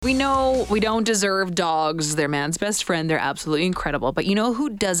We know we don't deserve dogs. They're man's best friend. They're absolutely incredible. But you know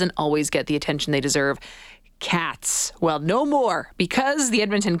who doesn't always get the attention they deserve? Cats. Well, no more, because the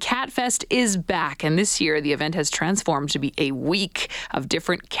Edmonton Cat Fest is back. And this year, the event has transformed to be a week of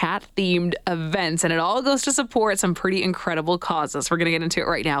different cat-themed events. And it all goes to support some pretty incredible causes. We're going to get into it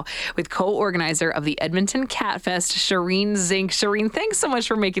right now with co-organizer of the Edmonton Cat Fest, Shereen Zink. Shereen, thanks so much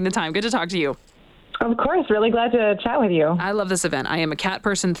for making the time. Good to talk to you. Of course. Really glad to chat with you. I love this event. I am a cat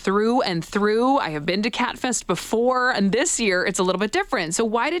person through and through. I have been to Cat Fest before, and this year it's a little bit different. So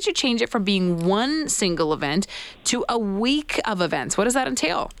why did you change it from being one single event to a week of events? What does that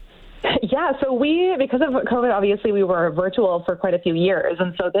entail? Yeah, so because of COVID, obviously we were virtual for quite a few years.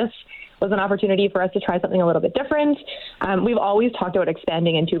 And so this was an opportunity for us to try something a little bit different. We've always talked about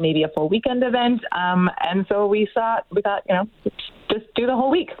expanding into maybe a full weekend event. And so we thought, just do the whole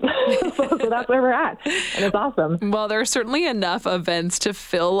week. So that's where we're at. And it's awesome. Well, there are certainly enough events to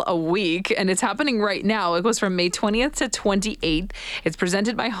fill a week, and it's happening right now. It goes from May 20th to 28th. It's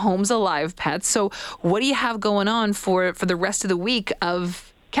presented by Homes Alive Pets. So what do you have going on for the rest of the week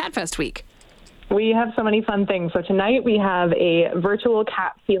of Cat Fest week? We have so many fun things. So tonight we have a virtual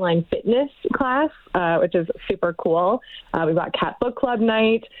cat feline fitness class, which is super cool. We've got cat book club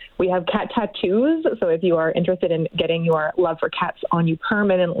night. We have cat tattoos. So if you are interested in getting your love for cats on you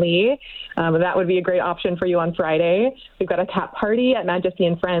permanently, that would be a great option for you on Friday. We've got a cat party at Majesty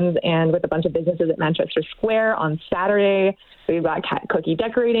and Friends and with a bunch of businesses at Manchester Square on Saturday. We've got cat cookie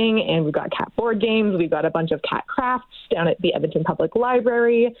decorating, and we've got cat board games. We've got a bunch of cat crafts down at the Edmonton Public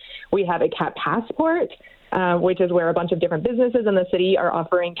Library. We have a cat passport, which is where a bunch of different businesses in the city are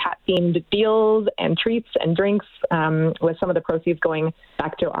offering cat-themed deals and treats and drinks, with some of the proceeds going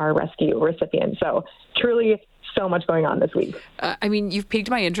back to our rescue recipients. So truly so much going on this week. You've piqued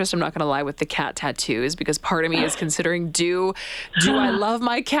my interest, I'm not going to lie, with the cat tattoos, because part of me is considering, do I love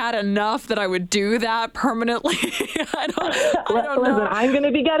my cat enough that I would do that permanently? I don't know. Listen, I'm going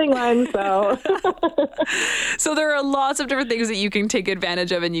to be getting one, so. So there are lots of different things that you can take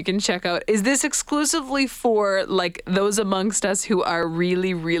advantage of and you can check out. Is this exclusively for those amongst us who are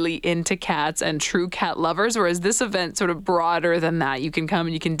really, really into cats and true cat lovers, or is this event sort of broader than that? You can come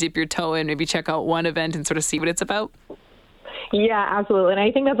and you can dip your toe in, maybe check out one event and sort of see what it's about? Yeah, absolutely. And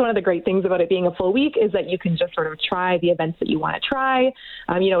I think that's one of the great things about it being a full week is that you can just sort of try the events that you want to try.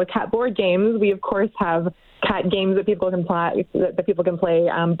 With cat board games, we of course have cat games that people can play,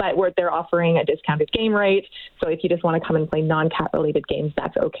 but they're offering a discounted game rate. So if you just want to come and play non-cat related games,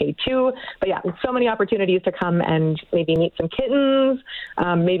 that's okay too. But yeah, so many opportunities to come and maybe meet some kittens,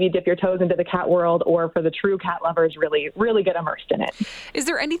 maybe dip your toes into the cat world, or for the true cat lovers, really, really get immersed in it. Is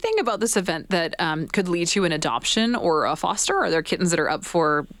there anything about this event that could lead to an adoption or a foster? Are there kittens that are up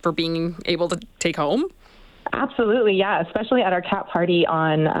for being able to take home? Absolutely, yeah, especially at our cat party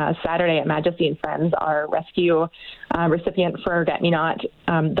on Saturday at Majesty and Friends, our rescue recipient for Get Me Not.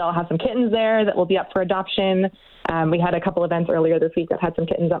 They'll have some kittens there that will be up for adoption. We had a couple events earlier this week that had some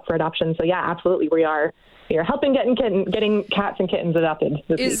kittens up for adoption. So yeah, absolutely, we are helping getting cats and kittens adopted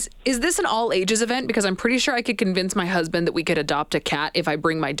this week. Is this an all ages event? Because I'm pretty sure I could convince my husband that we could adopt a cat if I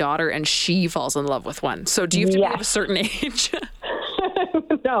bring my daughter and she falls in love with one. So do you have to be of a certain age?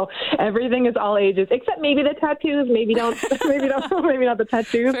 No, everything is all ages, except maybe the tattoos. Maybe not the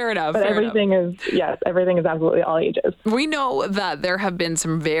tattoos. Fair enough. But everything is absolutely all ages. We know that there have been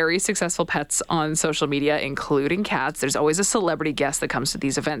some very successful pets on social media, including cats. There's always a celebrity guest that comes to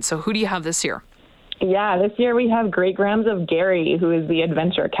these events. So who do you have this year? Yeah, this year we have Great Grams of Gary, who is the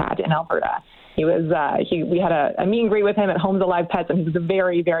adventure cat in Alberta. We had a meet and greet with him at Homes Alive Pets, and he was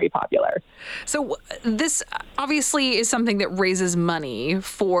very, very popular. So this obviously is something that raises money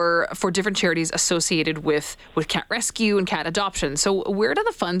for different charities associated with cat rescue and cat adoption. So where do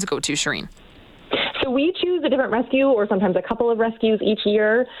the funds go to, Shereen? So we choose a different rescue or sometimes a couple of rescues each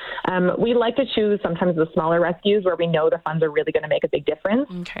year. We like to choose sometimes the smaller rescues where we know the funds are really going to make a big difference.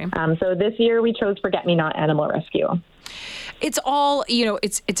 Okay. So this year we chose Forget Me Not Animal Rescue. It's all,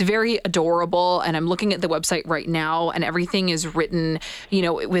 it's very adorable. And I'm looking at the website right now and everything is written,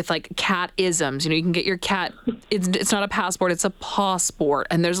 with cat isms. You can get your cat. It's not a passport, it's a paw sport.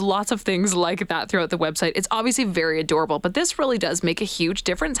 And there's lots of things like that throughout the website. It's obviously very adorable, but this really does make a huge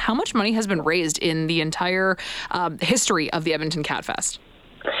difference. How much money has been raised in the entire history of the Edmonton Cat Fest?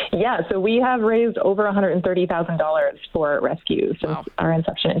 Yeah, so we have raised over $130,000 for rescue since our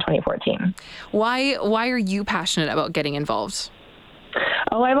inception in 2014. Why are you passionate about getting involved?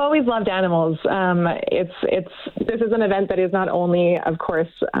 Oh, I've always loved animals. This is an event that is not only, of course,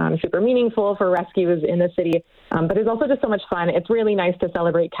 super meaningful for rescues in the city, but it's also just so much fun. It's really nice to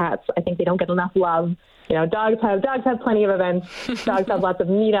celebrate cats. I think they don't get enough love dogs have plenty of events. Dogs have lots of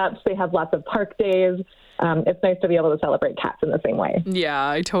meetups. They have lots of park days. It's nice to be able to celebrate cats in the same way. Yeah,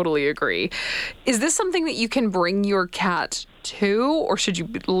 I totally agree. Is this something that you can bring your cat to, or should you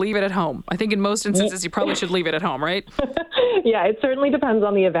leave it at home? I think in most instances, you probably should leave it at home, right? Yeah, it certainly depends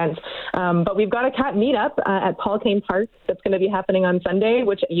on the event. But we've got a cat meetup at Paul Kane Park that's going to be happening on Sunday,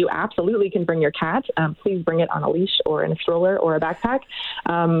 which you absolutely can bring your cat. Please bring it on a leash or in a stroller or a backpack.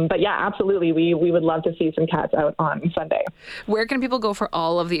 But yeah, absolutely. We would love to see some cats out on Sunday. Where can people go for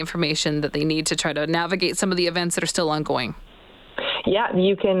all of the information that they need to try to navigate some of the events that are still ongoing? Yeah,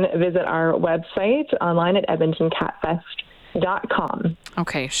 you can visit our website online at edmontoncatfest.com.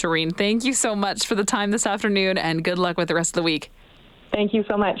 Okay, Shereen, thank you so much for the time this afternoon, and good luck with the rest of the week. Thank you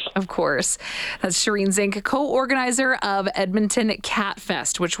so much. Of course. That's Shereen Zink, co-organizer of Edmonton Cat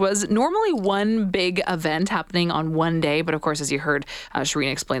Fest, which was normally one big event happening on one day. But of course, as you heard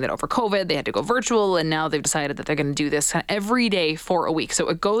Shereen explain that over COVID, they had to go virtual. And now they've decided that they're going to do this every day for a week. So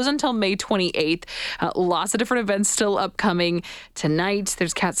it goes until May 28th. Lots of different events still upcoming. Tonight,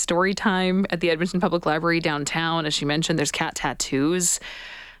 there's cat story time at the Edmonton Public Library downtown. As she mentioned, there's cat tattoos.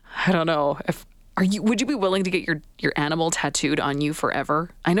 I don't know if would you be willing to get your animal tattooed on you forever?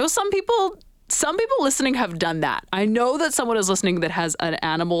 I know some people listening have done that. I know that someone is listening that has an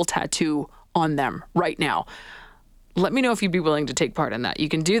animal tattoo on them right now. Let me know if you'd be willing to take part in that. You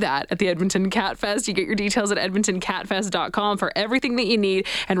can do that at the Edmonton Cat Fest. You get your details at edmontoncatfest.com for everything that you need.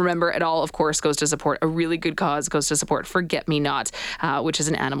 And remember, it all, of course, goes to support a really good cause, goes to support Forget Me Not, which is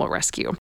an animal rescue.